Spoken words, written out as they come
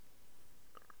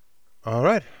All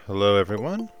right. Hello,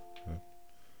 everyone.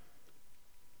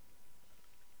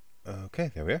 Okay,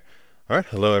 there we are. All right.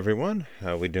 Hello, everyone.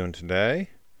 How are we doing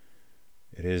today?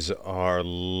 It is our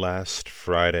last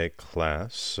Friday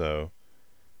class, so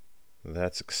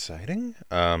that's exciting.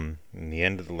 In the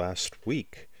end of the last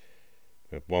week,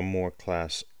 we have one more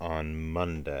class on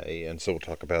Monday, and so we'll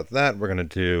talk about that. We're going to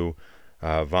do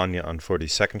Vanya on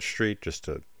 42nd Street, just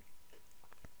a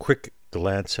quick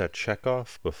glance at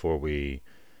Chekhov before we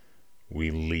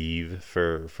leave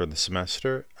for the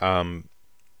semester.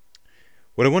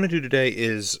 What I want to do today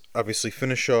is obviously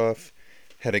finish off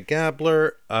Hedda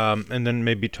Gabler, and then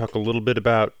maybe talk a little bit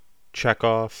about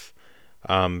Chekhov,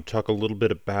 talk a little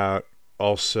bit about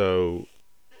also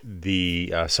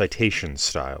the citation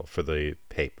style for the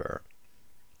paper,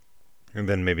 and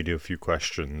then maybe do a few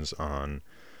questions on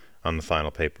the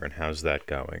final paper and how's that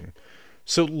going.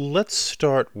 So let's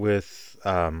start with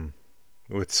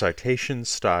citation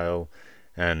style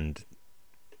and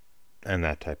and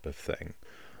that type of thing.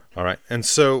 All right, and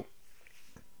so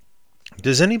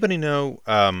does anybody know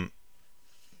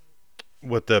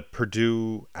what the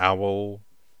Purdue OWL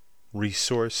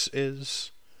resource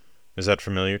is? Is that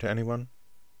familiar to anyone?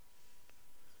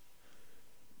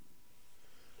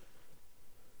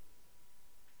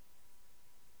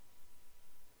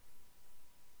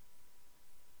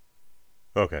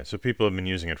 Okay, so people have been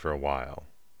using it for a while.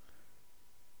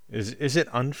 Is it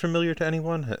unfamiliar to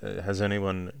anyone? Has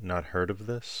anyone not heard of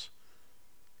this?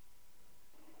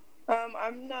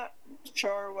 I'm not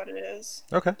sure what it is.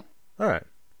 Okay, all right,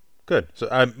 good. So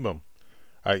I'm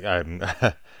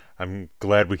I'm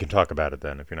glad we can talk about it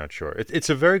then. If you're not sure, it's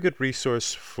a very good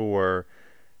resource for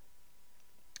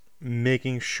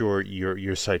making sure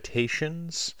your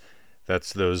citations.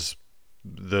 That's those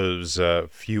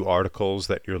few articles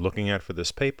that you're looking at for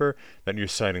this paper, that you're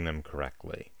citing them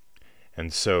correctly.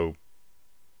 And so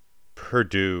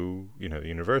Purdue, the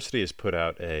university has put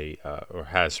out or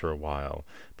has for a while,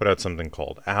 put out something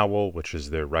called OWL, which is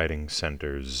their writing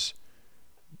center's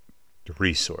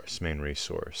main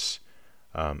resource.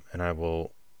 And I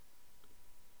will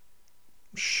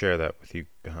share that with you.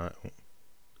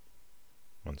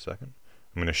 One second.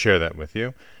 I'm going to share that with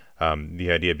you.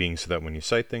 The idea being so that when you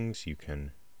cite things, you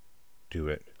can do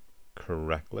it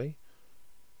correctly.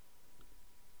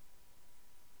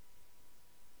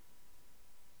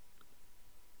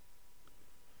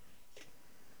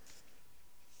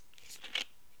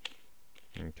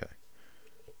 Okay.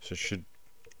 So should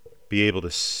be able to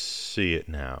see it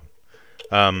now.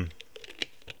 Um,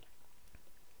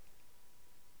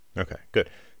 okay, good.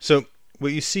 So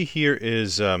what you see here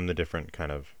is the different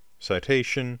kind of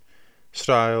citation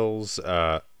styles.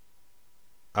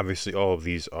 Obviously, all of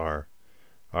these are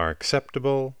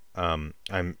acceptable. I'm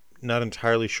not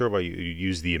entirely sure why you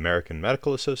use the American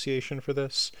Medical Association for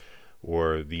this,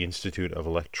 or the Institute of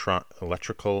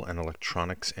Electrical and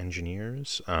Electronics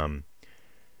Engineers.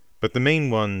 But the main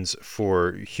ones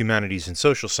for humanities and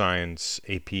social science,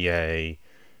 APA,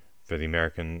 for the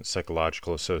American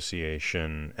Psychological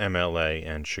Association, MLA,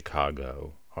 and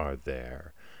Chicago are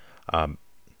there. Um,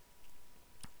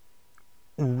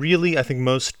 Really, I think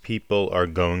most people are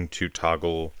going to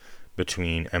toggle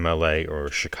between MLA or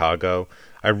Chicago.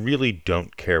 I really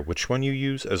don't care which one you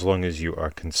use as long as you are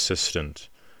consistent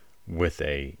with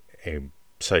a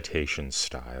citation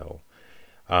style.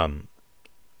 Um,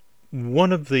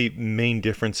 One of the main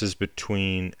differences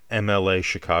between MLA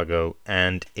Chicago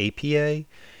and APA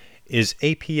is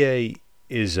APA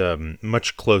is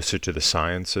much closer to the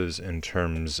sciences in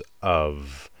terms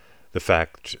of the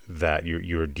fact that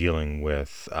you're dealing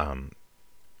with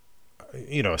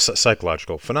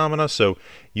psychological phenomena. So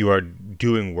you are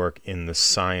doing work in the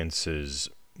sciences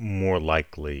more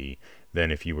likely than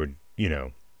if you were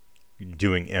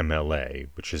doing MLA,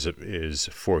 which is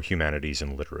for humanities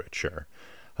and literature.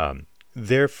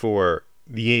 Therefore,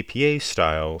 the APA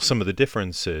style, some of the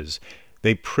differences,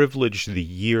 they privilege the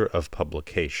year of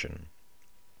publication.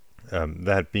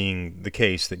 That being the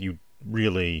case, that you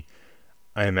really,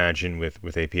 I imagine,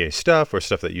 with APA stuff or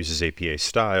stuff that uses APA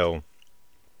style,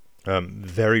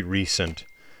 very recent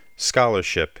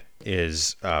scholarship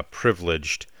is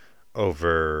privileged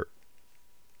over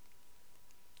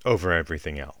over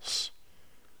everything else.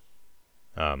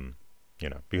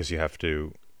 Because you have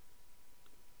to.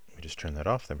 Let me just turn that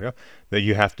off. There we go. That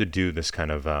you have to do this kind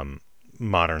of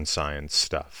modern science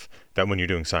stuff. That when you're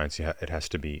doing science, it has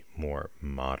to be more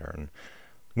modern.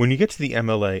 When you get to the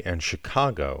MLA and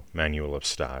Chicago Manual of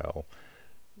Style,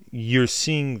 you're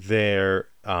seeing there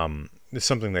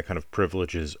something that kind of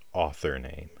privileges author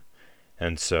name,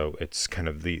 and so it's kind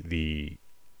of the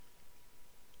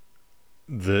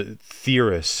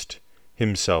theorist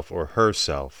himself or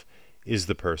herself is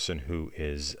the person who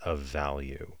is of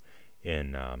value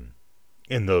in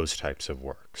those types of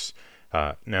works.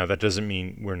 Now, that doesn't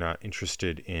mean we're not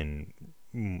interested in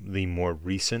the more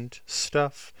recent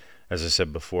stuff. As I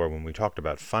said before, when we talked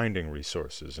about finding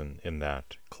resources in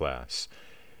that class,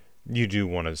 you do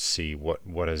want to see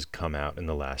what has come out in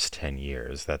the last 10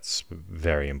 years. That's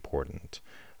very important.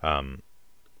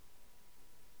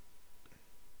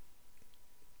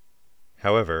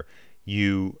 However,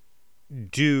 you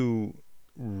do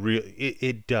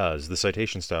it does, the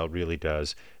citation style really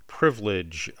does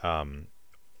privilege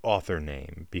author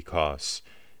name, because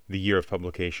the year of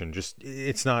publication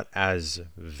it's not as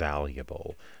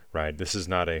valuable, right? This is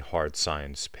not a hard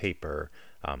science paper.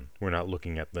 We're not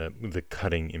looking at the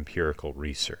cutting empirical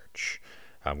research.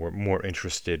 We're more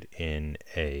interested in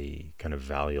a kind of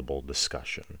valuable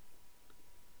discussion.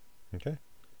 Okay.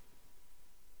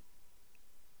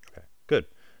 Okay, good.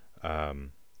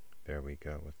 There we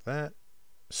go with that.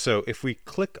 So if we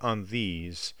click on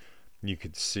these, you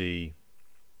could see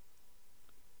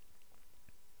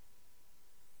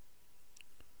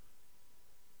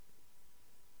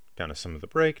down to some of the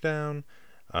breakdown.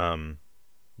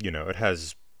 It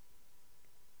has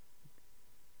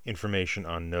information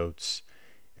on notes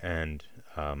and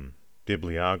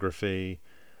bibliography.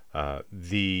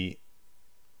 The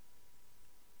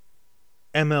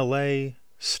MLA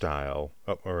style,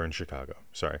 or in Chicago,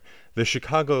 sorry, the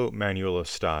Chicago Manual of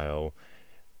Style,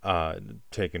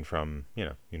 taken from,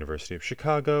 University of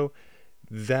Chicago,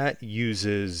 that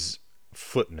uses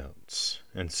footnotes.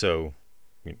 And so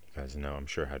you guys know, I'm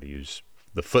sure, how to use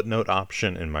the footnote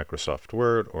option in Microsoft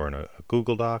Word or in a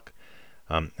Google Doc.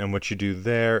 And what you do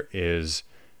there is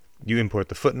you import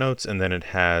the footnotes, and then it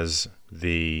has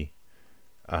the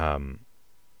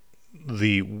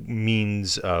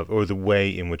means of, or the way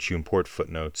in which you import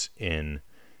footnotes in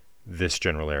this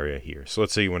general area here. So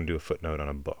let's say you want to do a footnote on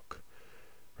a book,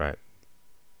 right?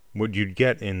 What you'd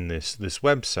get in this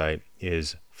website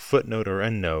is footnote or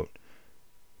endnote,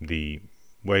 the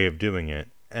way of doing it,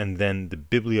 and then the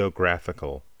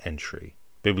bibliographical entry.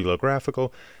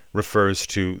 Bibliographical refers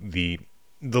to the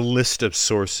list of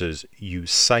sources you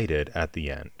cited at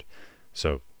the end.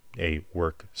 So a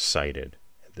work cited,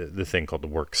 the thing called the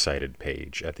works cited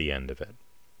page at the end of it.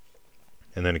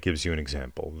 And then it gives you an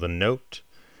example, the note,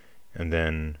 and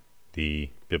then the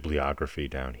bibliography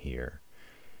down here.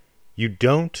 You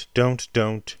don't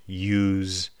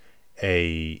use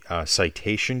a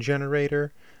citation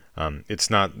generator. It's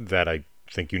not that I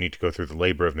think you need to go through the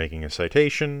labor of making a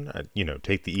citation.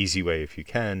 Take the easy way if you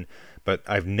can, but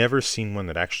I've never seen one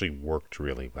that actually worked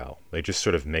really well. They just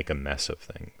sort of make a mess of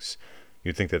things.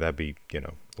 You'd think that that'd be,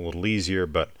 a little easier,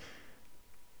 but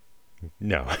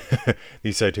no.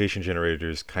 These citation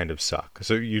generators kind of suck.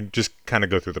 So you just kind of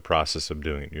go through the process of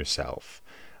doing it yourself.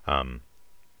 And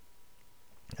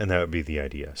that would be the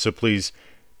idea. So please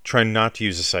try not to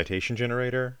use a citation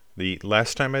generator. The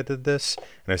last time I did this,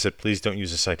 and I said, please don't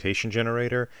use a citation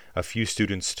generator, a few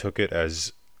students took it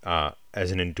as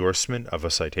an endorsement of a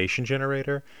citation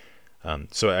generator.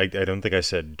 So I don't think I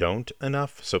said don't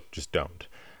enough, so just don't.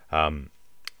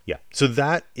 Yeah, so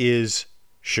that is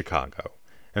Chicago.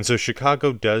 And so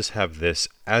Chicago does have this,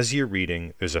 as you're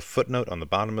reading, there's a footnote on the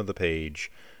bottom of the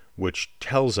page which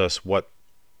tells us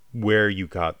where you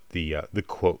got the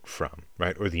quote from,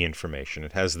 right, or the information.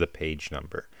 It has the page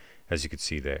number, as you can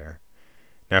see there.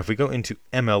 Now, if we go into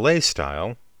MLA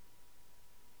style,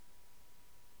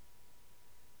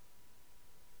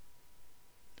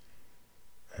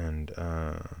 and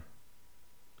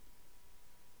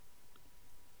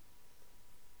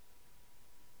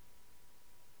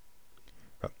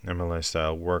MLA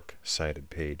style work cited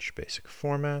page basic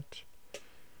format.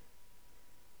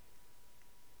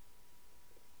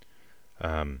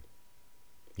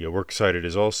 Works cited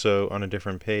is also on a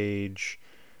different page.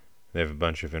 They have a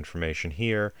bunch of information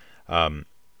here.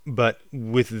 But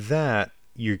with that,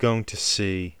 you're going to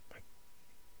see,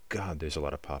 God, there's a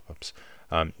lot of pop-ups.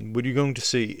 What you're going to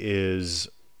see is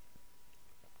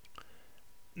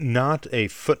not a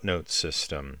footnote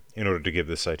system in order to give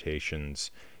the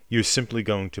citations. You're simply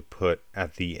going to put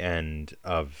at the end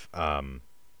of the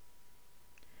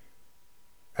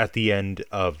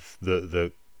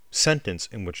sentence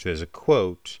in which there's a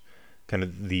quote, kind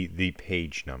of the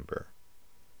page number,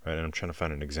 right? And I'm trying to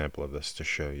find an example of this to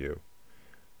show you.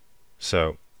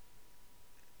 So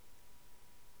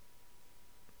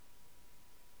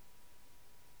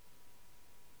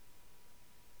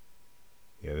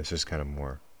yeah, this is kind of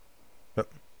more. Oh.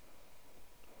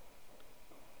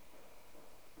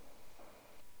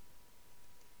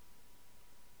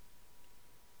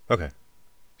 Okay.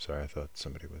 Sorry, I thought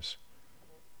somebody was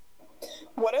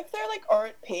What if there like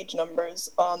aren't page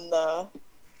numbers on the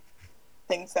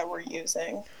things that we're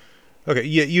using? Okay,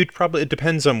 yeah, you'd probably, it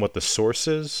depends on what the source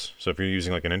is. So if you're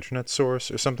using like an internet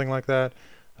source or something like that,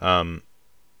 um,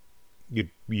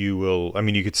 you will. I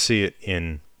mean, you could see it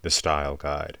in the style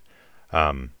guide.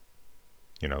 Um,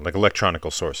 like electronical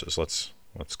sources. Let's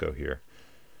go here.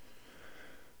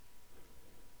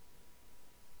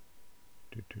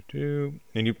 And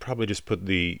you probably just put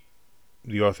the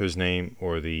author's name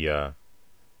or the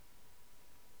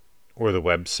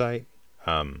website.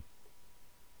 Um,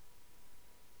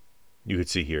 you could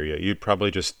see here, yeah. You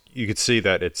could see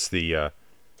that it's the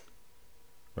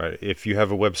right. If you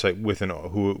have a website with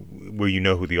where you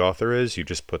know who the author is, you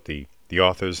just put the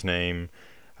author's name.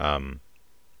 Um,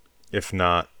 if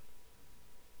not,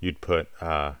 you'd put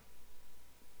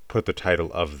the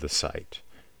title of the site,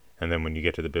 and then when you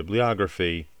get to the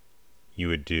bibliography, you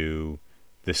would do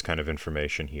this kind of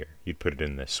information here. You'd put it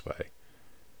in this way.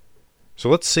 So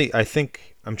let's see. I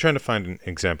think I'm trying to find an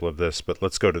example of this, but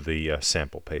let's go to the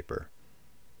sample paper.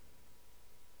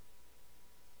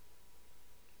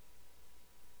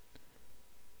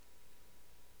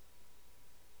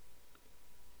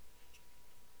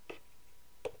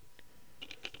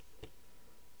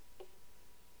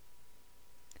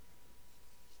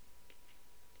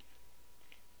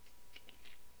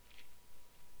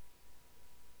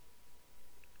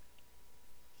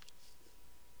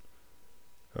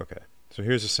 Okay, so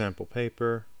here's a sample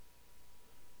paper.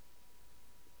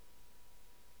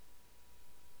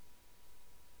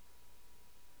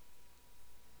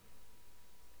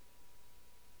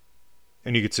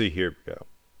 And you can see, here we go.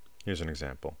 Here's an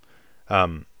example.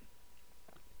 Um,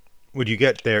 what you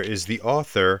get there is the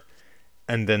author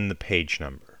and then the page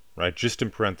number, right? Just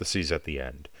in parentheses at the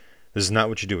end. This is not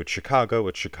what you do at Chicago.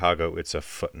 At Chicago, it's a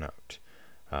footnote.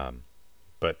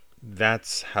 But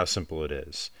that's how simple it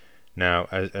is. Now,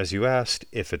 as you asked,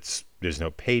 if there's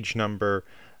no page number,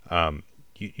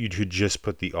 you could just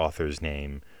put the author's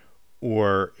name,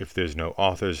 or if there's no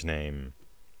author's name,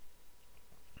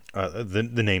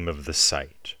 the name of the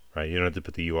site, right? You don't have to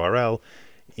put the URL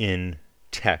in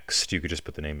text. You could just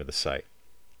put the name of the site.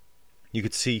 You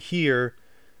could see here,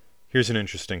 here's an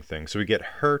interesting thing. So we get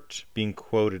Hurt being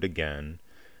quoted again,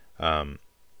 and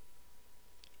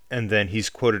then he's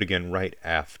quoted again right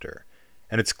after.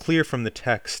 And it's clear from the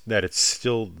text that it's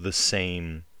still the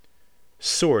same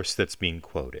source that's being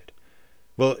quoted.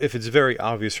 Well, if it's very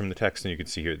obvious from the text, and you can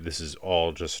see here, this is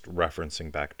all just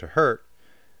referencing back to Hurt,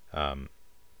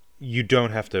 you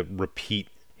don't have to repeat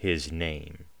his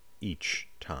name each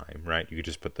time, right? You could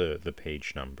just put the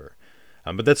page number.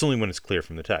 But that's only when it's clear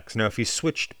from the text. Now, if you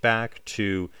switched back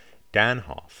to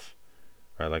Danhof,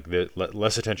 right, like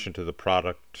less attention to the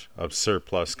product of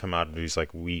surplus commodities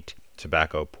like wheat,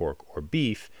 tobacco, pork, or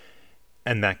beef,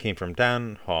 and that came from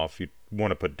Danhof, you'd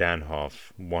want to put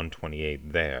Danhof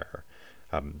 128 there.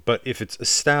 But if it's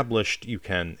established, you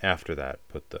can, after that,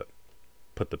 put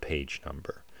the page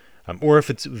number. Or if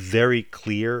it's very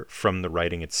clear from the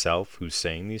writing itself who's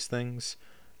saying these things,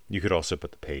 you could also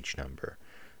put the page number.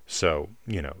 So,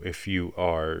 if you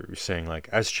are saying like,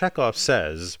 as Chekhov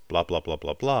says, blah, blah, blah,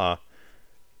 blah, blah,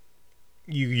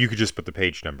 you could just put the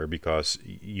page number because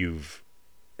you've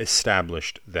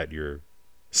established that you're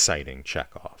citing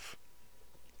Chekhov.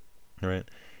 All right?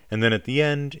 And then at the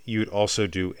end, you would also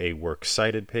do a works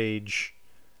cited page.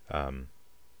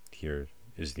 Here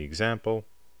is the example.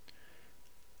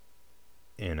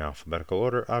 In alphabetical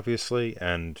order, obviously,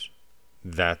 and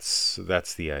that's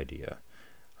the idea.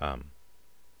 A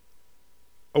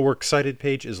works cited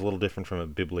page is a little different from a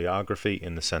bibliography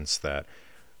in the sense that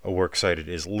a works cited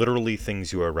is literally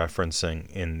things you are referencing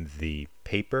in the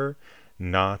paper,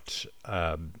 not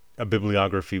a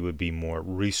bibliography would be more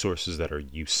resources that are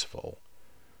useful,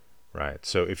 right?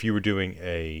 So if you were doing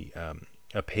a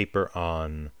paper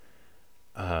on,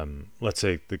 let's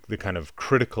say, the kind of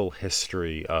critical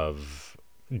history of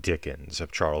Dickens,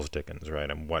 of Charles Dickens, right?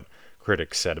 And what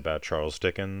critics said about Charles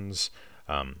Dickens,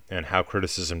 and how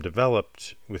criticism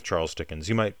developed with Charles Dickens.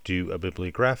 You might do a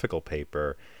bibliographical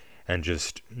paper and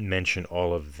just mention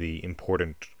all of the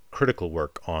important critical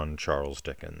work on Charles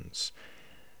Dickens.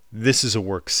 This is a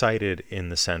works cited in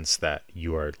the sense that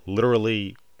you are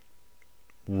literally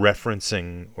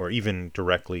referencing or even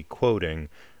directly quoting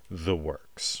the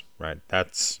works, right?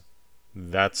 That's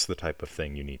the type of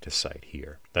thing you need to cite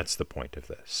here. That's the point of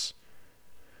this.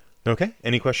 Okay,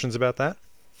 any questions about that?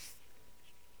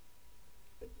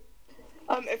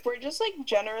 If we're just like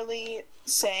generally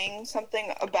saying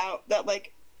something about that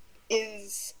like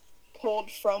is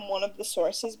pulled from one of the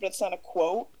sources, but it's not a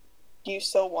quote, do you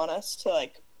still want us to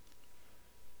like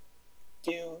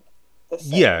do this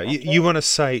Yeah, saying you actually. want to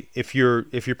cite if you're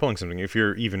pulling something, if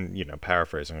you're even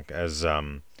paraphrasing as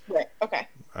Right. Okay.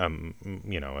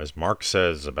 as Marx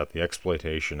says about the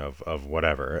exploitation of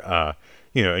whatever,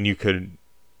 and you could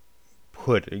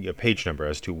put a page number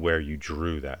as to where you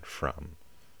drew that from.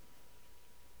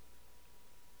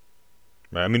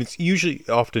 Right? I mean, it's usually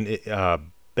often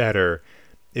better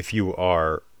if you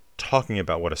are talking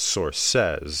about what a source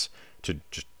says to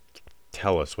just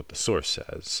tell us what the source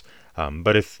says.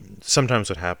 But if sometimes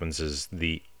what happens is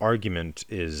the argument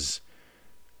is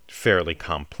fairly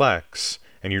complex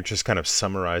and you're just kind of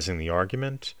summarizing the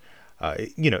argument,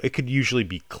 it could usually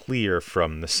be clear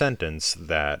from the sentence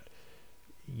that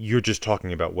you're just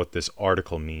talking about what this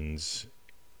article means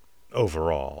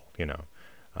overall.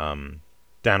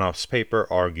 Danoff's paper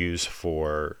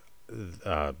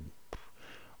uh,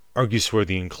 argues for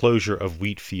the enclosure of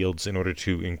wheat fields in order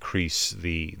to increase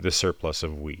the surplus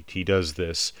of wheat. He does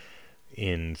this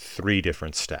in 3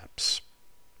 different steps,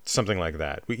 something like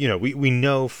that. We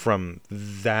know from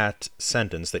that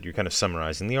sentence that you're kind of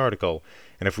summarizing the article,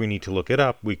 and if we need to look it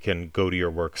up, we can go to your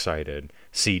works cited,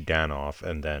 see Danoff,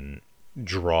 and then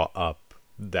draw up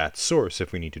that source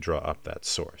if we need to draw up that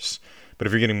source. But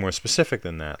if you're getting more specific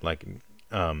than that, like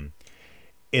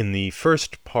in the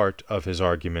first part of his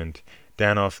argument,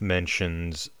 Danoff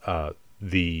mentions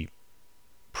the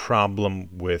problem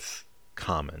with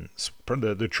commons,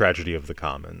 the tragedy of the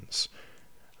commons.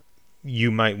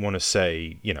 You might want to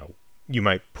say, you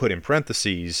might put in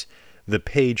parentheses the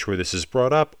page where this is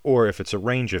brought up, or if it's a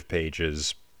range of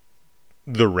pages,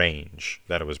 the range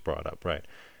that it was brought up, right?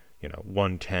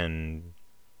 110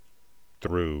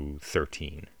 through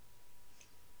 13.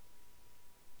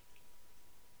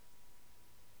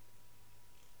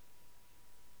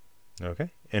 Okay.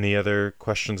 Any other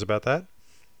questions about that?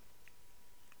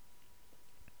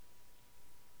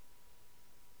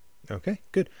 Okay,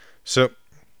 good. So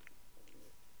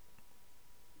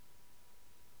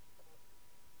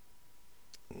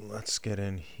let's get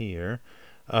in here.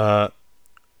 Uh,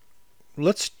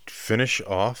 let's finish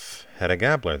off Hedda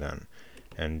Gabler then,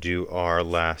 and do our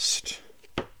last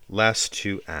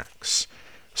 2 acts.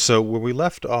 So where we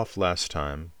left off last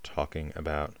time, talking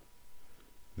about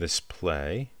this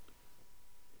play,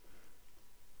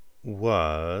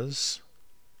 was...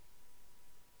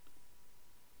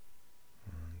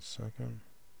 One second.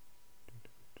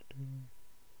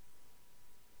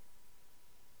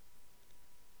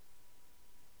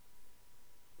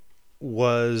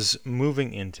 Was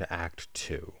moving into Act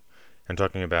 2 and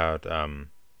talking about,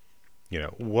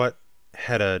 what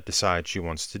Hedda decides she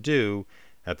wants to do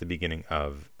at the beginning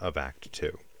of Act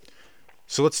 2.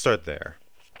 So let's start there.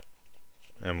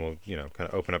 And we'll, kind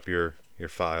of open up your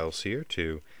files here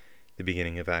to the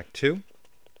beginning of Act 2.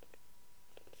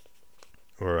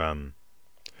 Or,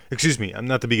 excuse me, I'm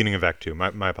not the beginning of Act 2.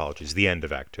 My apologies. The end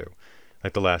of Act 2.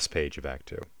 Like the last page of Act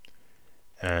 2.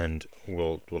 And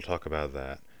we'll talk about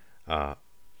that.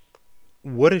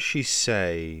 What does she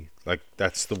say? Like,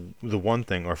 that's the one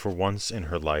thing, or for once in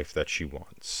her life, that she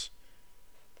wants.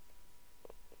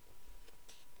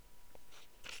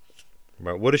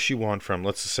 Right? What does she want from,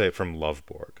 let's say, from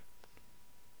Loveborg?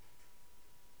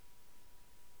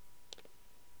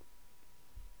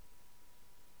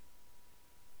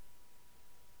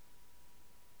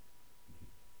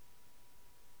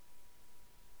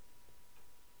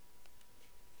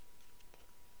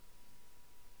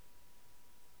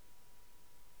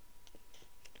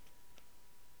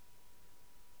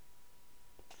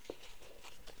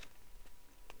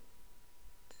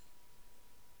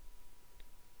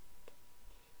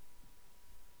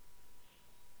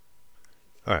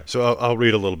 All right, so I'll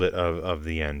read a little bit of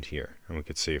the end here, and we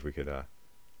could see if we could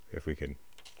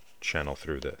channel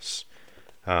through this.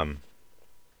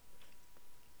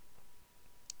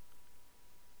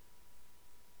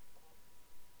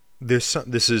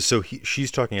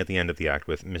 She's talking at the end of the act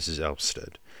with Mrs.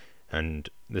 Elvsted, and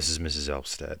this is Mrs.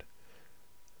 Elvsted.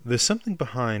 There's something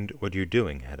behind what you're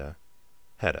doing, Hedda.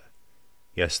 Hedda.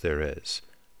 Yes, there is.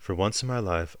 For once in my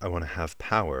life, I want to have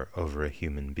power over a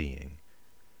human being.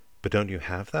 But don't you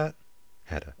have that?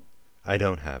 Hedda. I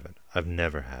don't have it. I've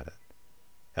never had it.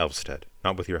 Elvsted.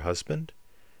 Not with your husband?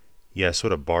 Yes,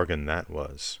 what a bargain that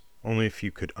was. Only if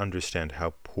you could understand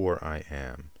how poor I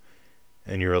am.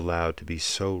 And you're allowed to be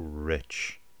so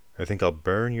rich. I think I'll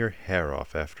burn your hair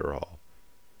off after all.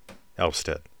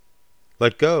 Elvsted.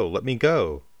 Let go! Let me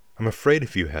go! I'm afraid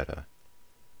of you, Hedda.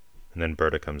 And then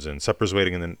Berta comes in. Supper's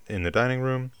waiting in the dining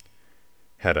room.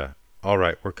 Hedda. All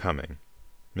right, we're coming.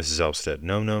 Mrs. Elvsted.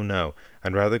 No, no, no.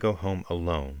 I'd rather go home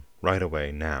alone. Right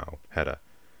away, now. Hedda.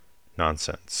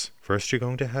 Nonsense. First you're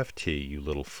going to have tea, you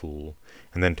little fool.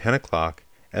 And then 10 o'clock,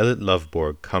 Elliot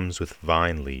Lovborg comes with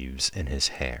vine leaves in his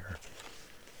hair.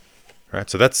 All right,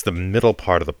 so that's the middle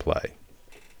part of the play.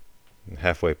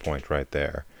 Halfway point right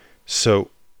there. So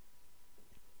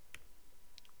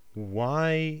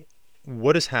what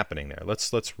is happening there?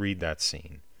 Let's read that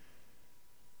scene.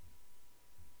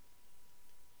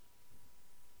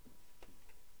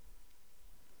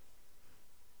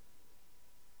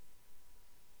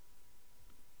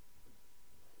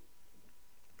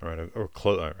 All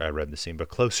right, I read the scene, but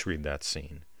close read that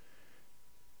scene.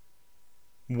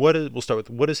 We'll start with,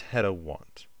 what does Hedda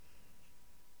want?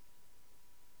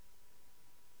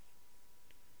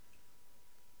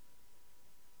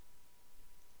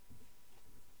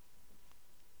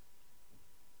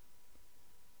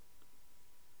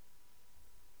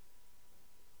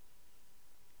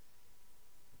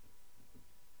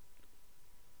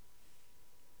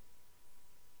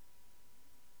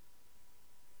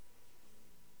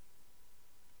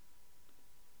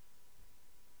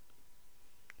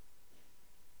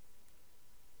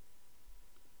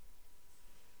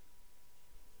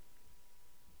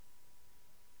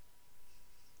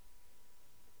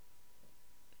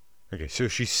 Okay, so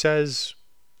she says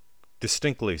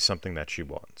distinctly something that she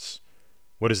wants.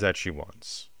 What is that she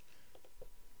wants?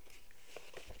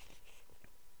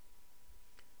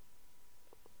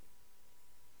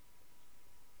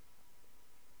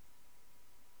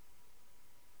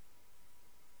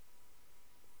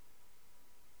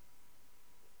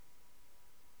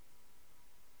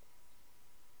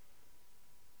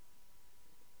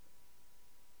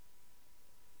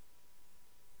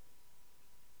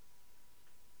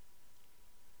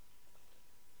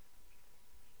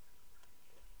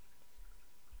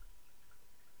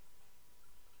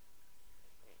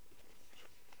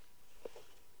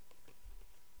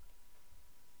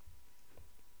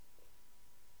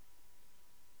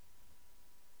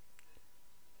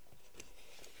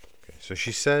 Okay, so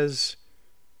she says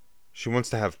she wants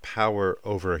to have power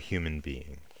over a human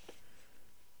being.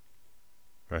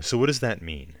 Right, so what does that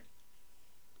mean?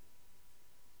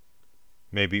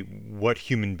 Maybe what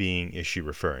human being is she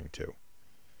referring to?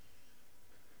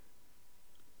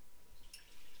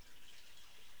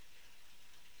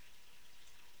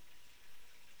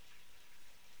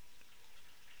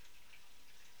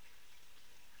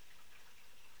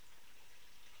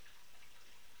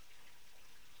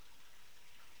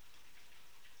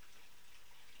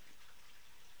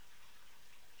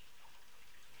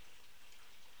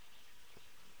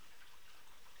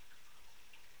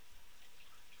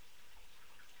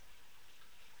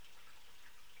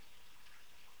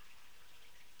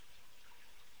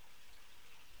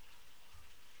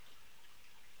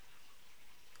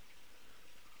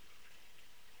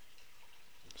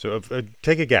 So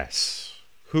take a guess.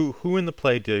 Who in the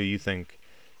play do you think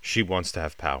she wants to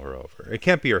have power over? It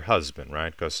can't be her husband,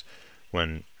 right? Because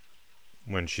when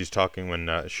she talks to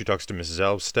Mrs.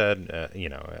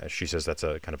 Elvsted, she says that's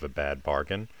a kind of a bad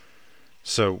bargain.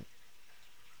 So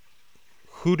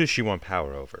who does she want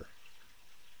power over?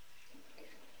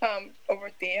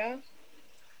 Over Thea.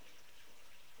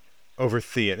 Over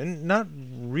Thea, and not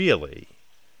really,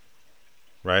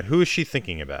 right? Who is she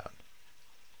thinking about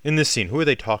in this scene? Who are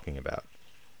they talking about?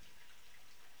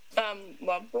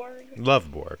 Loveborg.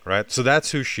 Loveborg, right? So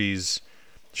that's who she's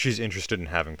interested in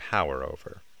having power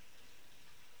over.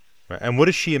 Right? And what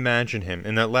does she imagine him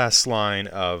in that last line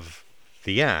of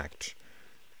the act?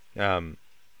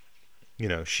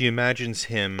 She imagines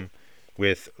him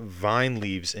with vine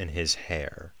leaves in his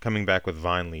hair, coming back with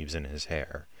vine leaves in his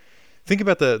hair. Think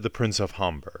about the Prince of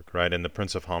Hamburg, right? And the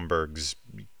Prince of Hamburg's,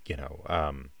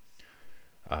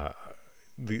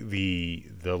 the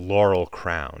laurel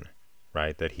crown,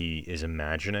 right? That he is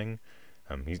imagining.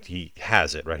 He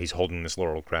has it, right? He's holding this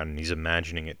laurel crown and he's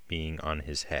imagining it being on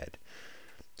his head.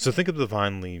 So think of the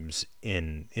vine leaves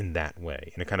in that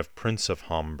way, in a kind of Prince of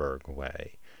Hamburg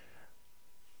way.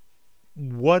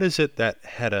 What is it that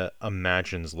Hedda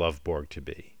imagines Loveborg to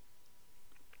be?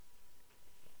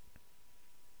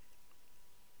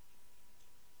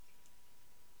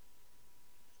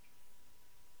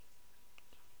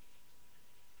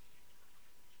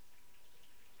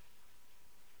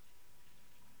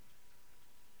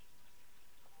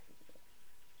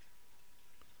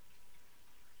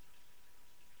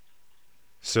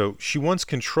 So she wants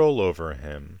control over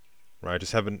him, right?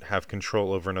 Just have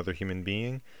control over another human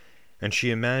being, and she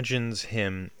imagines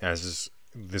him as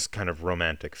this kind of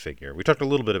romantic figure. We talked a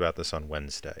little bit about this on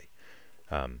Wednesday.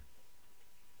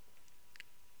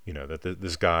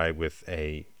 This guy with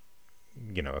a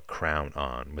crown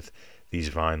on, with these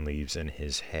vine leaves in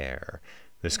his hair,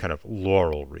 this kind of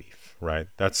laurel wreath, right?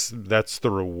 That's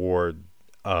the reward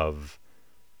of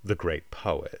the great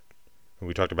poet. And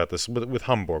we talked about this with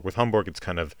Hamburg. With Hamburg, it's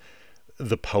kind of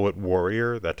the poet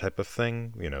warrior, that type of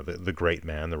thing. The great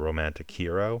man, the romantic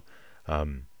hero.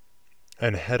 And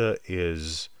Hedda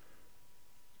is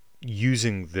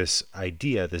using this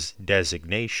idea, this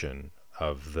designation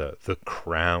of the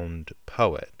crowned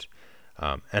poet,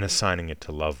 and assigning it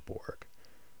to Lovborg.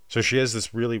 So she has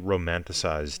this really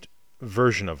romanticized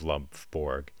version of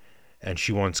Lovborg, and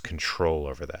she wants control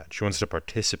over that. She wants to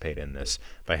participate in this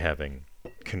by having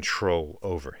control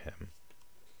over him,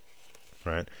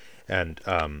 right? And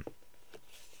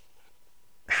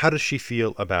how does she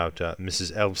feel about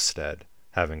Mrs. Elvsted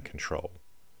having control?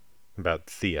 About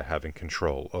Thea having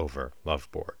control over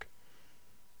Lovborg?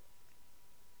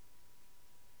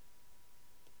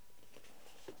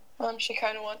 She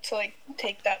kind of wants to like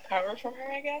take that power from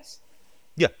her, I guess.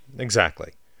 Yeah,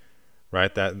 exactly.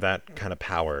 Right, that kind of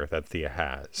power that Thea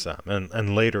has,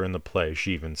 and later in the play,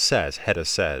 she even says, Hedda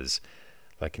says,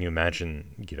 like, can you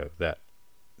imagine,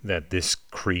 that this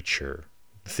creature,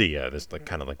 Thea, this like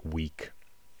kind of like weak,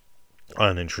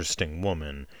 uninteresting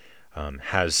woman,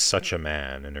 has such a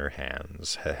man in her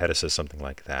hands. Hedda says something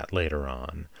like that later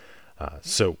on.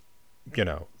 So,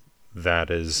 that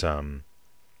is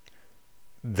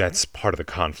that's part of the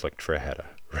conflict for Hedda,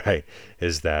 right?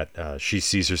 Is that she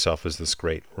sees herself as this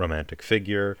great romantic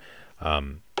figure,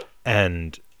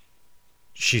 and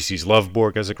she sees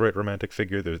Lovborg as a great romantic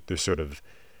figure. They're sort of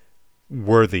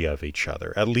worthy of each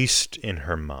other, at least in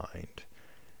her mind.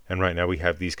 And right now we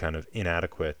have these kind of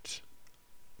inadequate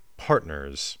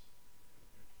partners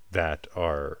that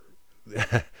are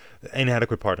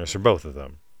inadequate partners for both of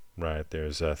them, right?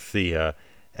 There's Thea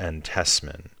and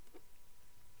Tesman.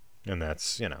 And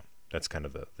that's kind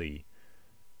of the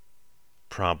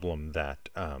problem that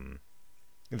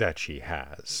that she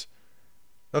has.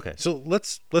 Okay, so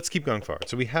let's keep going forward.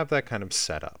 So we have that kind of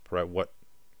set up, right? What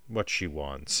she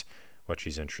wants, what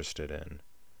she's interested in.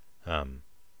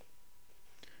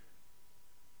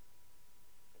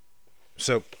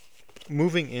 So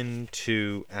moving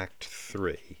into Act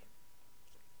 3.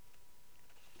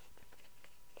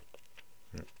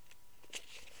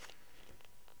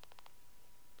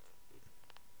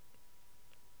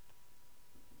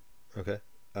 Okay.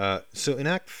 So in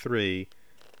Act 3,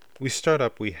 we start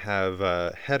up, we have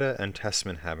Hedda and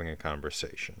Tesman having a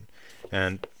conversation.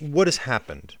 And what has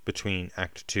happened between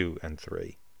Act 2 and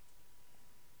 3?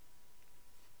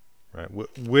 Right.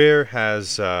 Where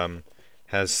has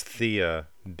Thea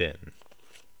been?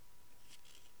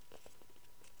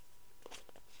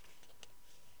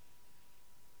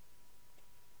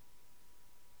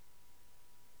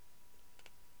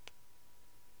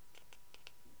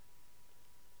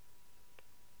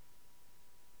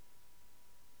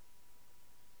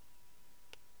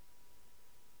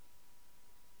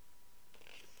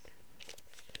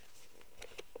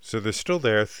 So they're still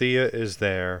there. Thea is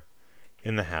there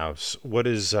in the house. What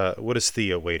is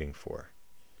Thea waiting for?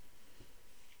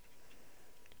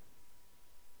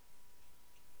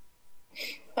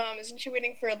 Isn't she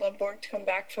waiting for Lovborg to come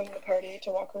back from the party to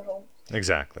walk her home?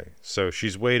 Exactly. So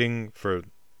she's waiting for...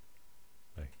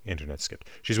 My internet skipped.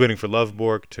 She's waiting for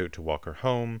Lovborg to walk her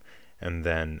home, and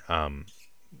then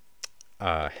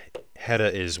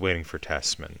Hedda is waiting for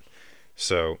Tesman.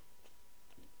 So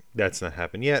that's not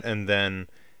happened yet, and then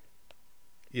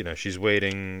she's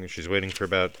waiting for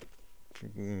about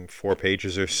 4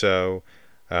 pages or so.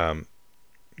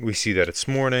 We see that it's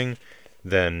morning.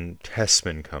 Then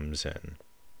Tesman comes in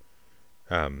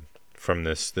from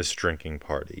this drinking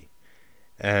party.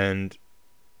 And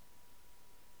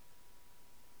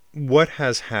what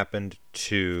has happened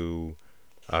to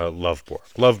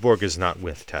Lovborg? Lovborg is not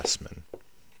with Tesman.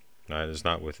 It is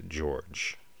not with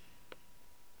George.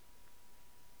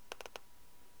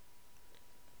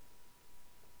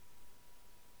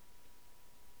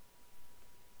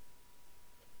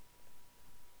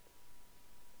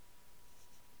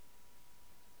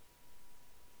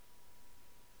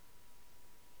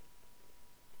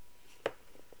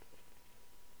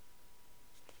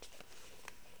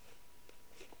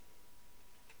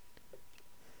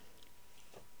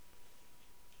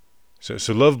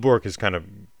 So Lovborg has kind of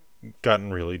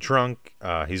gotten really drunk.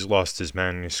 He's lost his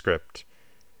manuscript,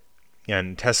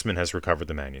 and Tesman has recovered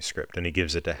the manuscript, and he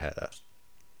gives it to Hedda.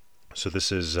 So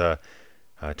this is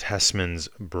Tesman's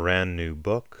brand new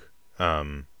book,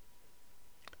 and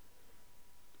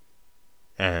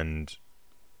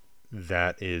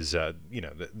that is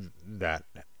that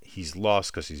he's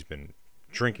lost because he's been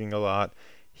drinking a lot.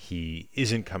 He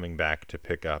isn't coming back to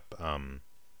pick up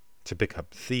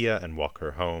Thea and walk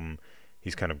her home.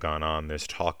 He's kind of gone on. There's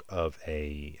talk of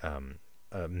a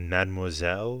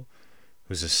mademoiselle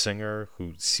who's a singer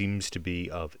who seems to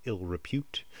be of ill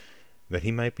repute, that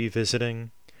he might be visiting.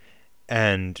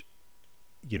 And,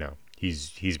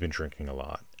 he's been drinking a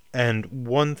lot. And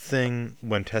one thing,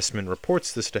 when Testament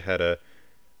reports this to Hedda,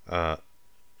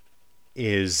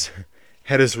 is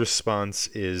Hedda's response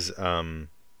is, so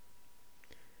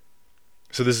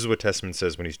this is what Testament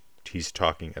says when he's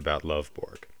talking about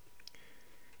Lovborg.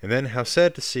 And then, how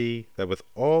sad to see that with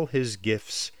all his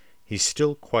gifts, he's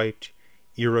still quite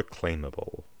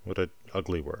irreclaimable. What an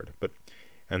ugly word.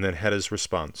 And then Hedda's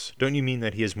response, don't you mean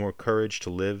that he has more courage to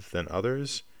live than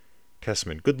others?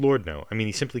 Testament, good Lord, no. I mean,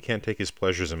 he simply can't take his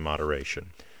pleasures in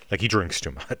moderation. Like, he drinks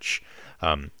too much.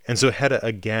 And so Hedda,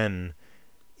 again,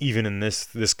 even in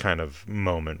this kind of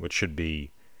moment, which should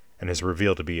be, and is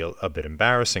revealed to be a bit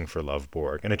embarrassing for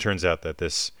Lovborg, and it turns out that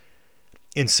this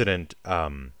incident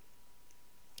kind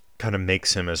of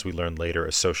makes him, as we learn later,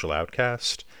 a social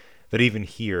outcast, that even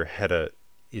here Hedda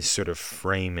is sort of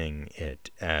framing it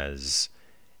as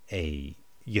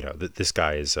that this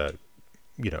guy is a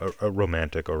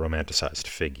romantic or romanticized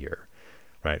figure,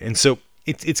 right? And so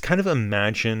it's kind of,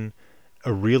 imagine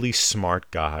a really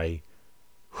smart guy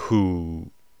who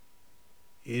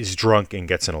is drunk and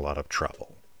gets in a lot of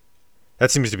trouble.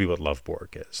 That seems to be what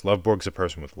Lovborg is. Lovborg's a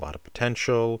person with a lot of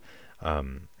potential.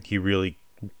 He really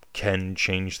can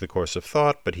change the course of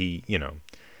thought, but he's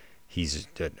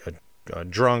a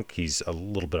drunk. He's a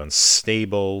little bit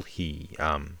unstable. He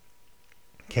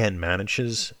can't manage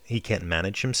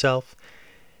himself.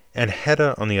 And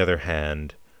Hedda, on the other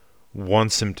hand,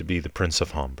 wants him to be the Prince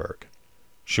of Homburg.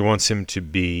 She wants him to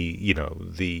be,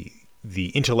 the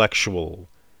intellectual,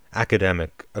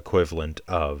 academic equivalent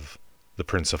of the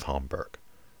Prince of Homburg.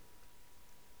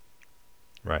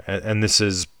 Right, and this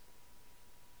is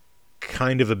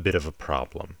kind of a bit of a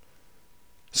problem.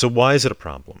 So why is it a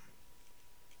problem?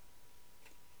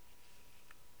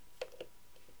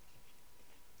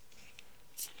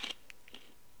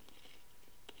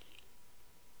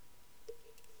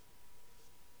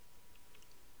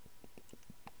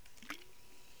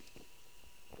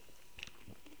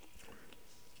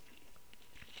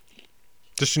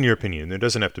 Just in your opinion, there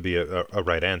doesn't have to be a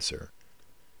right answer.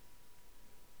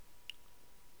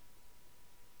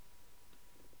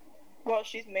 Well,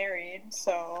 she's married,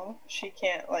 so she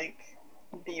can't,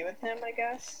 be with him, I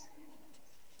guess.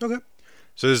 Okay.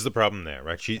 So this is the problem there,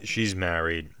 right? She's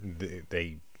married.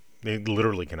 They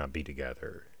literally cannot be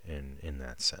together in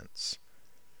that sense.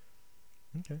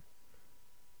 Okay.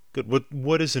 Good.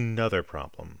 What is another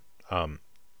problem? Right.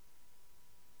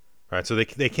 So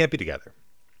they can't be together.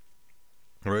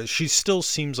 Right. She still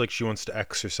seems like she wants to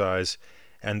exercise,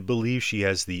 and believes she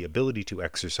has the ability to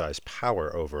exercise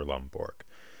power over Lovborg.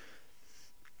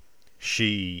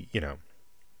 She,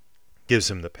 gives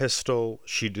him the pistol.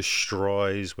 She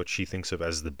destroys what she thinks of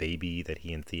as the baby that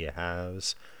he and Thea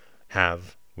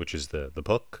have, which is the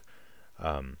book.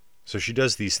 So she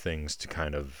does these things to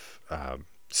kind of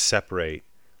separate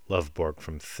Lovborg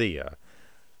from Thea,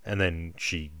 and then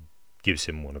she gives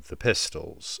him one of the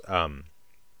pistols.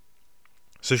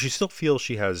 So she still feels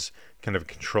she has kind of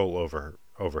control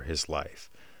over his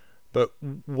life. But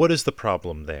what is the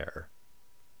problem there?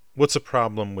 What's a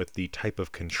problem with the type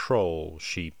of control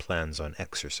she plans on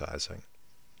exercising?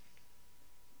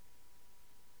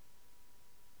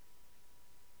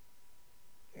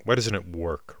 Why doesn't it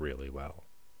work really well?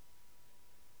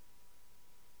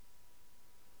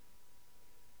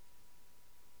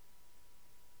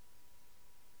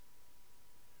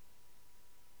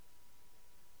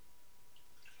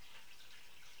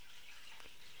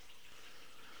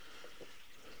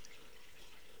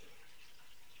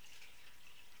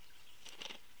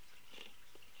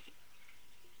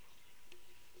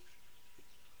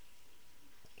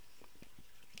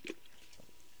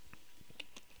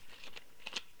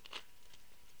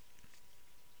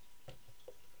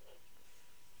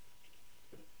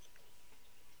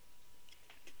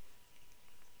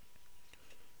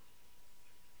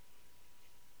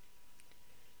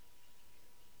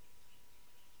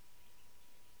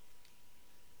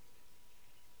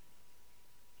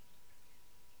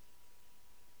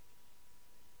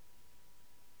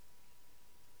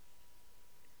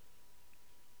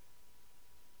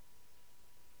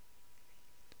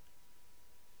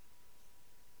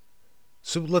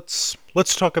 So let's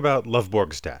talk about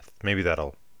Lovborg's death. Maybe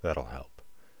that'll help.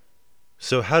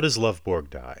 So how does Lovborg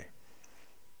die?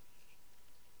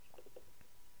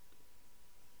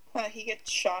 He gets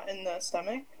shot in the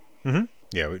stomach. Mm-hmm.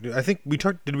 Yeah, I think we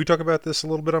talked. Did we talk about this a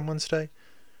little bit on Wednesday?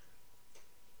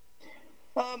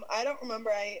 I don't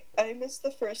remember. I missed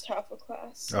the first half of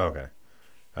class. So. Oh, okay.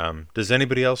 Does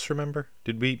anybody else remember?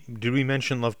 Did we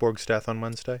mention Lovborg's death on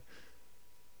Wednesday?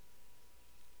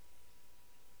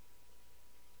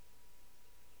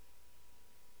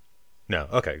 No.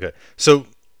 Okay, good. So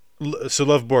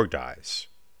Loveborg dies,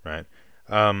 right?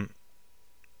 Um,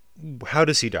 how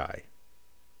does he die?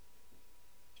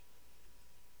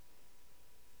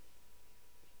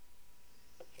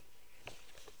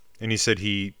 And you said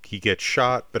he gets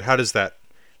shot, but how does that?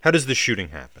 How does the shooting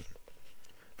happen?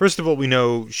 First of all, we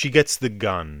know she gets the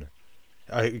gun.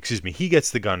 Excuse me, he gets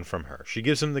the gun from her. She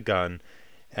gives him the gun,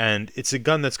 and it's a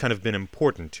gun that's kind of been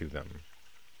important to them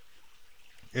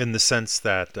in the sense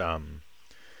that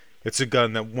it's a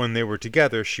gun that when they were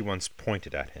together, she once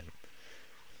pointed at him.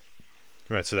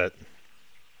 Right, so that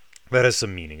has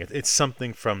some meaning. It's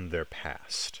something from their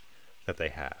past that they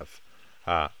have,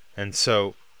 and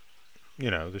so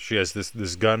she has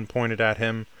this gun pointed at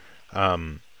him,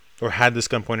 or had this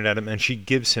gun pointed at him, and she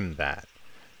gives him that.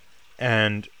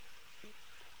 And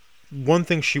one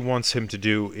thing she wants him to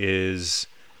do is,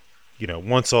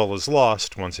 once all is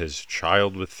lost, once his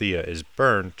child with Thea is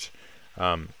burnt,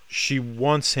 she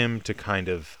wants him to kind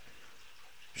of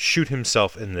shoot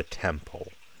himself in the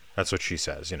temple. That's what she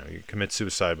says. You commit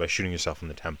suicide by shooting yourself in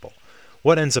the temple.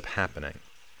 What ends up happening?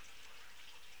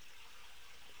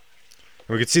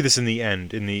 And we could see this in the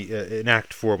end, in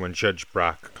Act 4, when Judge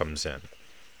Brock comes in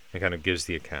and kind of gives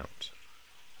the account.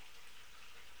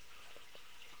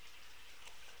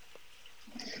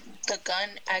 The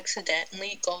gun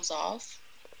accidentally goes off.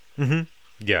 Mm-hmm.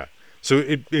 Yeah. So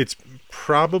it's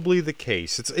probably the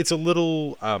case. It's a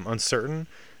little uncertain,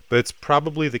 but it's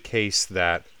probably the case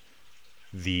that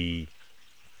the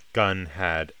gun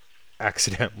had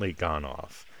accidentally gone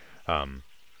off.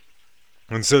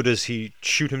 And so does he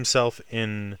shoot himself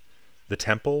in the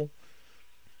temple?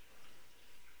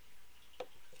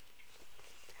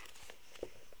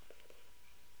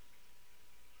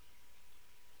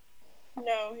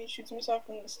 No, he shoots himself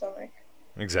in the stomach.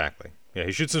 Exactly. Yeah,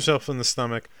 he shoots himself in the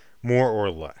stomach, more or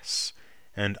less.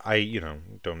 And I,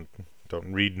 don't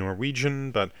read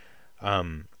Norwegian, but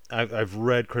I've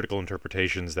read critical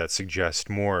interpretations that suggest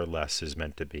more or less is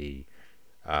meant to be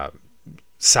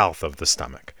south of the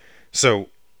stomach. So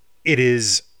it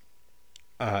is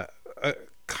a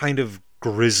kind of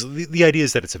grisly. The idea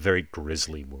is that it's a very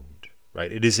grisly wound, right?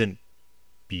 It isn't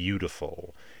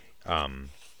beautiful. So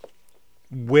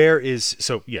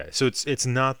it's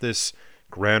not this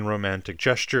grand romantic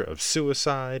gesture of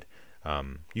suicide.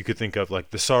 You could think of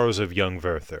like The Sorrows of Young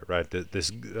Werther, right?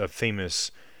 This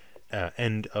famous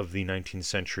end of the 19th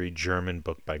century German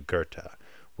book by Goethe,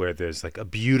 where there's like a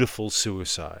beautiful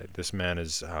suicide. This man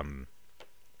is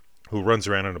who runs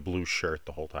around in a blue shirt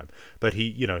the whole time, but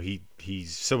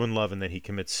he's so in love, and then he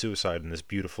commits suicide in this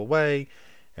beautiful way,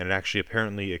 and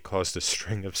it caused a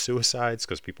string of suicides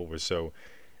because people were so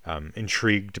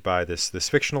intrigued by this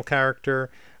fictional character.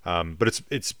 But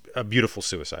it's a beautiful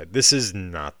suicide. This is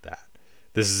not that.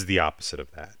 This is the opposite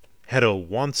of that. Hedda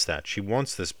wants that. She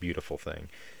wants this beautiful thing.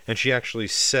 And she actually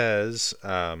says,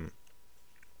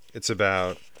 it's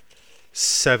about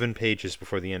 7 pages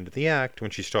before the end of the act,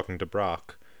 when she's talking to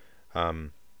Brock.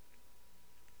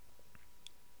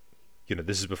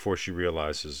 This is before she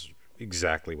realizes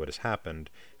exactly what has happened.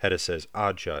 Hedda says,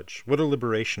 "Ah, Judge, what a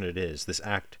liberation it is, this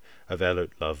act of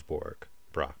Eilert Lovborg."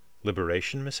 Brock: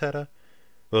 "Liberation, Miss Hedda?"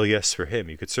 "Well, yes, for him.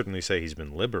 You could certainly say he's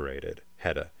been liberated."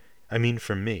 Hedda: "I mean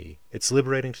for me. It's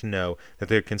liberating to know that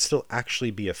there can still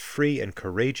actually be a free and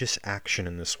courageous action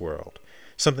in this world.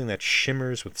 Something that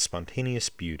shimmers with spontaneous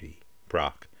beauty."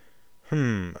 Brock: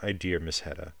 "My dear Miss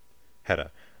Hedda."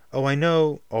 Hedda: "Oh, I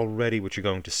know already what you're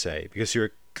going to say, because you're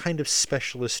a kind of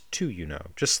specialist too,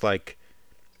 just like...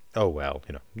 Oh, well,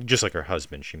 just like her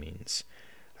husband, she means."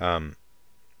 And,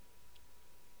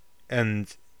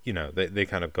 they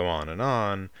kind of go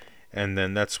on, and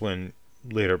then that's when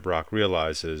later Brock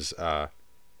realizes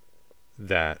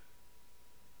that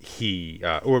he,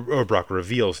 or Brock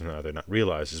reveals, no, they're not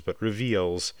realizes, but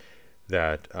reveals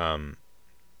that,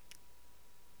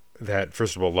 that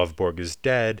first of all, Lovborg is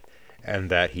dead,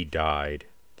 and that he died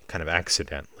kind of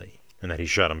accidentally, and that he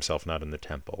shot himself not in the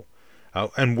temple.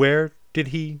 And where did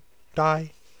he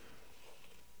die?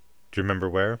 Do you remember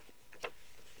where?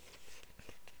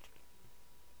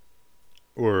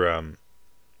 Or,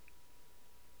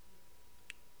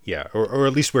 or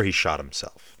at least where he shot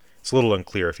himself. It's a little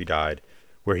unclear if he died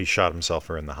where he shot himself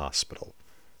or in the hospital.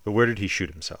 But where did he shoot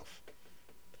himself?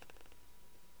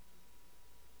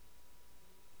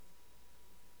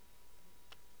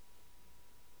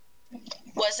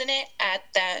 Wasn't it at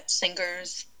that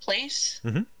singer's place?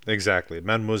 Mm-hmm. Exactly.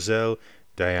 Mademoiselle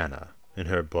Diana in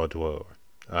her boudoir.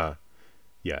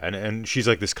 And she's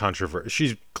like this controversial...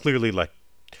 She's clearly like...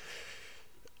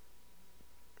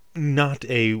 not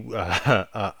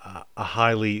a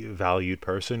highly valued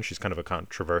person. She's kind of a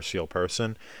controversial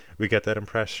person. We get that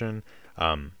impression.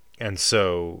 And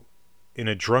so, in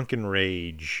a drunken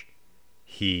rage,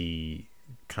 he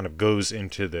kind of goes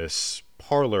into this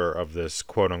parlor of this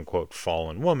quote unquote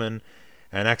fallen woman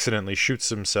and accidentally shoots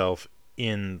himself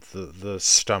in the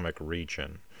stomach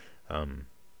region,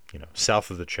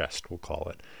 south of the chest, we'll call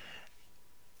it.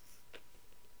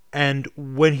 And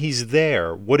when he's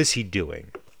there, what is he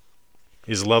doing?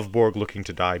 Is Lovborg looking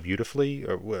to die beautifully,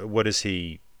 or what is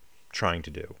he trying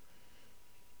to do?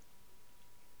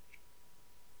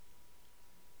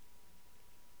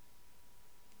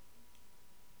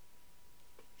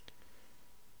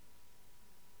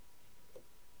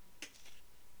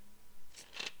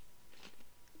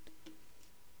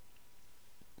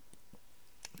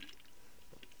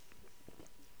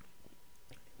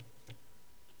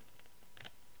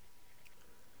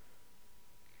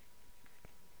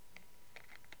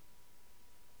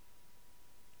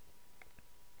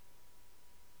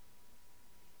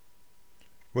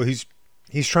 Well,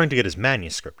 he's trying to get his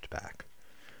manuscript back,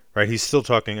 right? He's still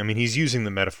talking. I mean, he's using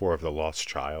the metaphor of the lost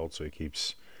child,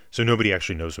 so nobody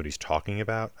actually knows what he's talking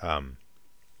about,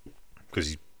 because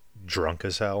he's drunk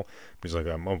as hell. He's like,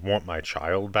 I want my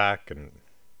child back, and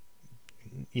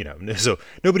so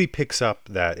nobody picks up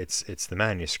that it's the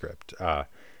manuscript.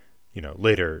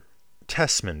 Later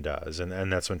Tessman does,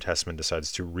 and that's when Tessman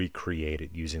decides to recreate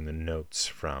it using the notes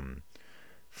from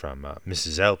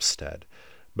Mrs. Elpstead,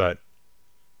 but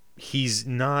he's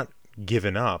not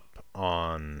given up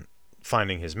on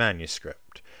finding his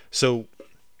manuscript. So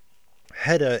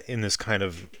Hedda, in this kind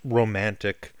of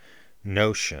romantic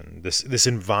notion, this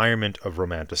environment of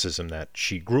romanticism that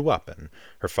she grew up in.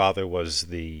 Her father was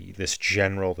this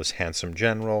handsome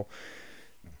general.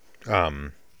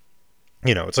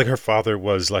 It's like her father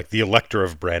was like the Elector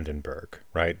of Brandenburg,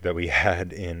 right? That we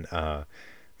had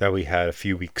a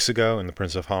few weeks ago in The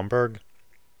Prince of Hamburg.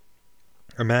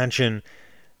 Imagine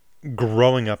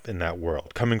growing up in that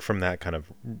world, coming from that kind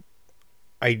of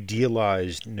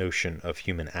idealized notion of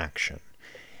human action,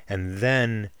 and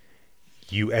then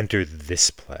you enter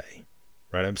this play,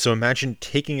 right? So imagine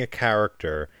taking a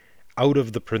character out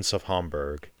of The Prince of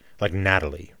Hamburg, like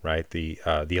Natalie, right, the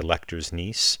Elector's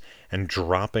niece, and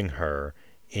dropping her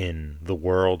in the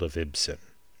world of Ibsen.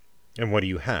 And what do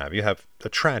you have? You have a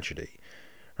tragedy,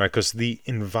 right? Because the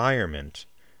environment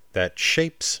that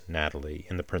shapes Natalie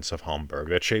in The Prince of Hamburg,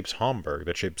 that shapes Hamburg,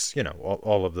 that shapes,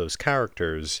 all of those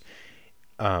characters,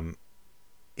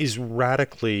 is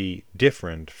radically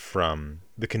different from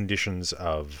the conditions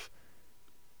of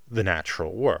the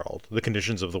natural world, the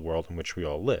conditions of the world in which we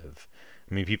all live.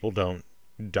 I mean, people don't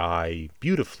die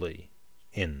beautifully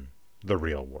in the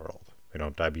real world. They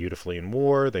don't die beautifully in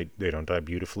war. They don't die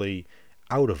beautifully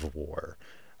out of war.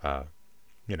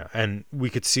 And we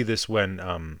could see this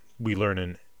when we learn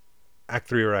in Act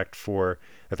 3 or Act 4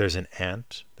 that there's an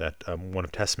aunt, that one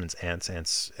of Tessman's aunts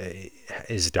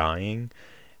is dying,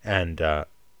 and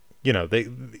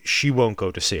she won't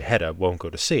go to see it. Hedda won't go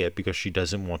to see it because she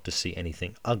doesn't want to see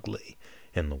anything ugly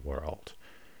in the world.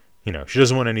 She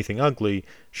doesn't want anything ugly.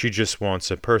 She just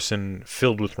wants a person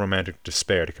filled with romantic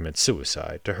despair to commit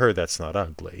suicide. To her, that's not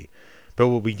ugly. But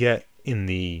what we get in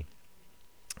the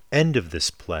end of this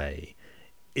play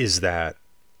is that,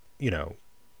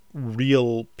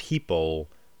 real people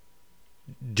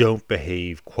don't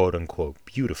behave quote unquote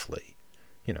beautifully.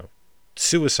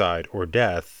 Suicide or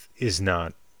death is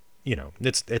not,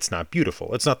 it's not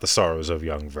beautiful. It's not The Sorrows of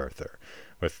Young Werther,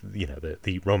 with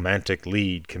the romantic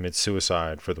lead commits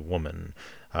suicide for the woman,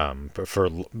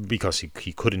 because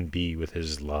he couldn't be with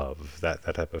his love, that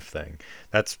type of thing.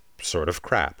 That's sort of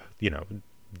crap.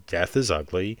 Death is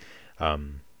ugly.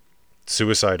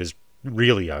 Suicide is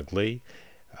really ugly.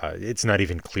 It's not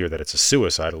even clear that it's a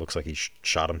suicide. It looks like he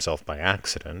shot himself by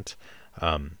accident.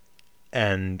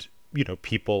 And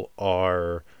people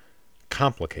are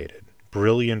complicated.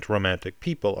 Brilliant romantic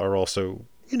people are also,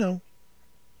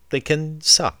 they can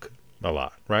suck a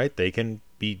lot, right? They can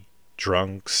be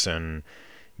drunks and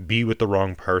be with the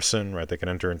wrong person, right? They can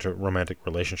enter into romantic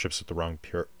relationships with the wrong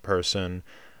person.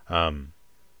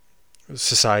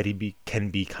 Society can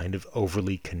be kind of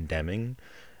overly condemning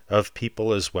of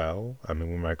people as well. I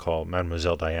mean, we might call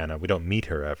Mademoiselle Diana, we don't meet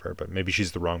her ever, but maybe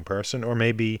she's the wrong person, or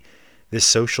maybe this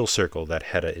social circle that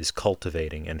Hedda is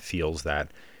cultivating and feels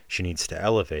that she needs to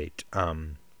elevate,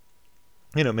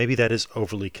 maybe that is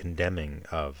overly condemning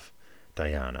of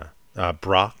Diana.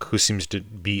 Brock, who seems to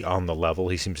be on the level,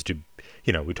 he seems to,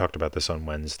 we talked about this on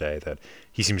Wednesday, that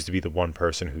he seems to be the one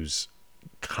person who's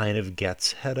kind of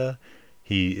gets Hedda.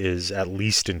 He is at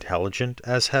least intelligent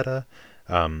as Hedda.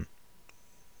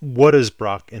 what does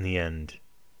Brock in the end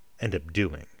up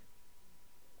doing?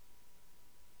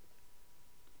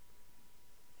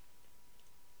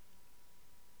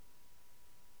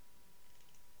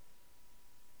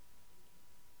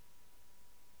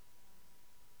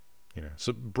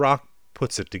 So Brock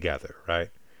puts it together, right?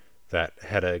 That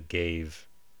Hedda gave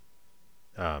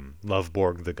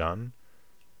Lovborg the gun,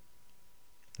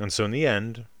 and so in the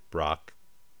end, Brock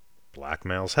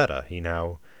blackmails Hedda. He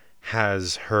now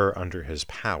has her under his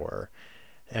power,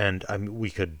 and we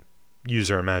could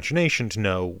use our imagination to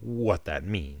know what that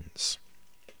means.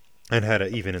 And Hedda,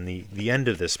 even in the end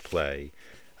of this play,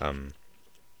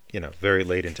 very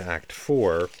late into Act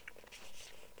 4,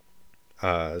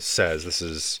 says, this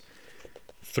is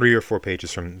 3 or 4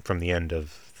 pages from the end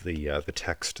of the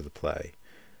text of the play.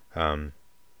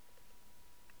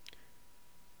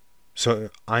 So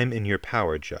I'm in your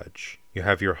power, Judge. You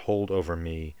have your hold over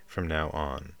me from now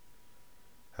on.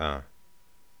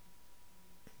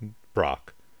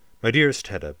 Brock. My dearest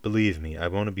Hedda, believe me, I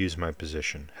won't abuse my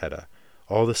position, Hedda.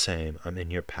 All the same, I'm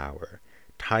in your power,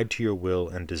 tied to your will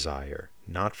and desire,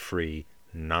 not free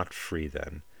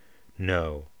then.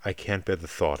 No, I can't bear the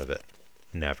thought of it.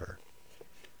 Never.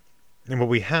 And what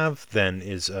we have then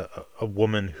is a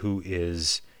woman who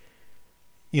is,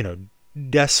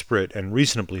 desperate, and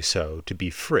reasonably so, to be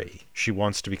free. She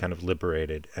wants to be kind of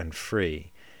liberated and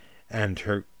free. And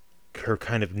her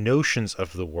kind of notions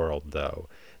of the world, though,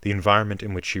 the environment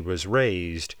in which she was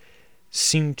raised,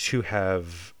 seem to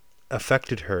have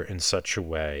affected her in such a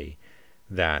way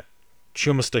that she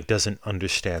almost doesn't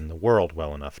understand the world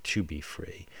well enough to be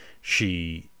free.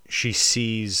 She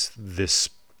sees this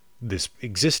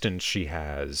existence she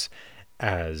has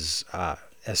as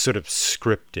sort of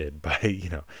scripted by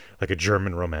like a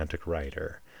German romantic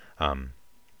writer, and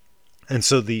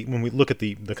so when we look at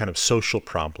the kind of social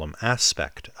problem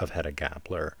aspect of Hedda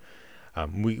Gabler,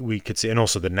 we could see, and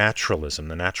also the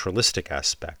naturalistic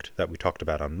aspect that we talked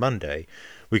about on Monday,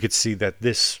 we could see that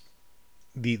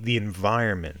the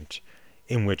environment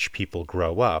in which people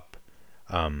grow up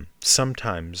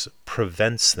sometimes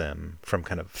prevents them from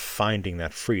kind of finding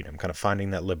that freedom, kind of finding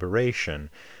that liberation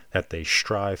that they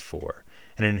strive for.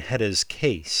 And in Hedda's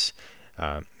case,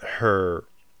 her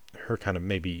kind of,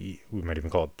 maybe we might even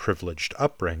call it privileged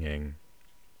upbringing,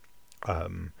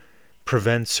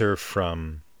 prevents her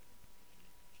from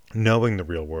knowing the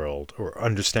real world or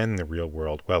understanding the real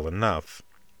world well enough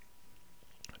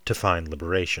to find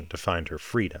liberation, to find her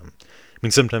freedom. I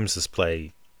mean, sometimes this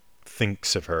play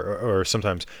thinks of her, or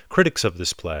sometimes critics of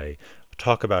this play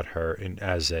talk about her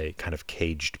as a kind of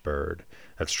caged bird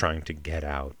that's trying to get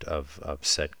out of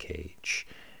said cage.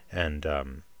 And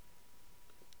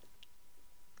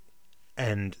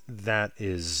that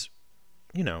is,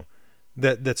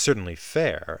 that's certainly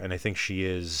fair. And I think she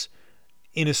is,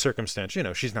 in a circumstance,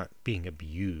 she's not being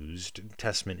abused.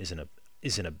 Tessman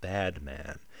isn't a bad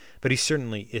man, but he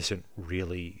certainly isn't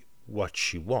really what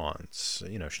she wants.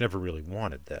 She never really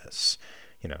wanted this.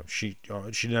 She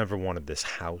never wanted this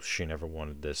house. She never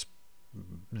wanted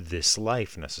this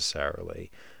life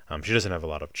necessarily. She doesn't have a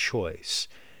lot of choice.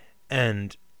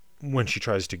 And when she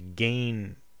tries to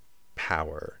gain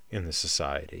power in the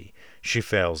society, she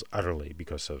fails utterly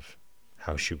because of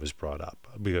how she was brought up,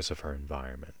 because of her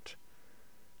environment.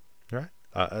 Right?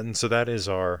 And so that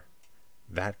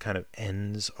kind of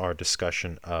ends our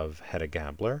discussion of Hedda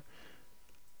Gabler.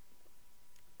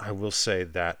 I will say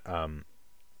that,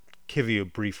 give you a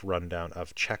brief rundown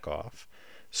of Chekhov.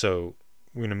 So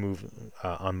we're going to move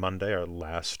on Monday, our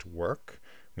last work.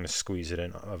 I'm going to squeeze it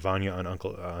in. Vanya on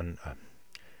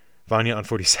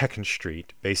 42nd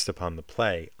Street, based upon the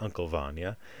play Uncle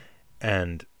Vanya.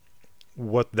 And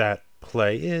what that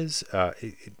play is,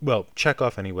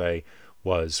 Chekhov anyway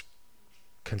was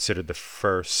considered the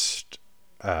first,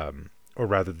 or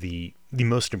rather the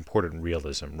most important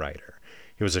realism writer.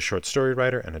 He was a short story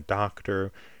writer and a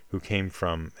doctor who came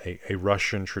from a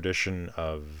Russian tradition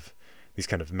of these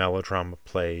kind of melodrama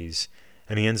plays,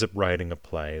 and he ends up writing a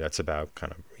play that's about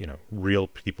kind of, real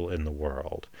people in the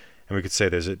world. And we could say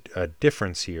there's a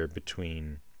difference here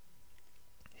between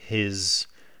his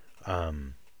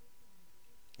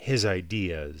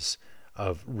ideas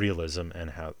of realism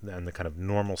and the kind of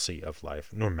normality of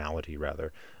life,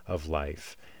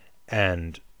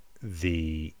 and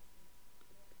the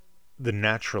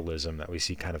naturalism that we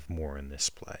see kind of more in this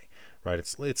play, right?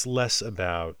 It's less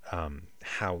about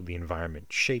how the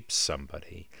environment shapes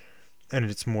somebody, and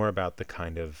it's more about the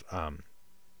kind of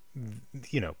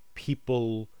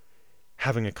people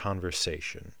having a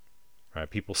conversation, right?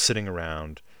 People sitting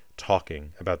around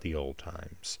talking about the old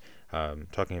times,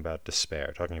 talking about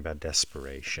despair, talking about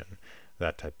desperation,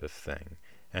 that type of thing.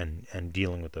 and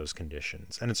dealing with those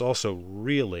conditions. And it's also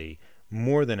really,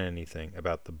 more than anything,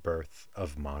 about the birth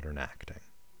of modern acting.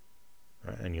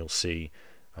 Right? And you'll see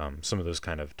some of those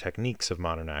kind of techniques of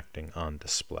modern acting on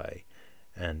display.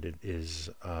 And it is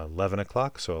 11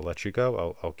 o'clock, so I'll let you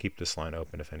go. I'll keep this line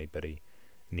open if anybody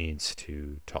needs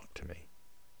to talk to me.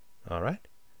 All right?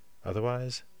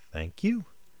 Otherwise, thank you.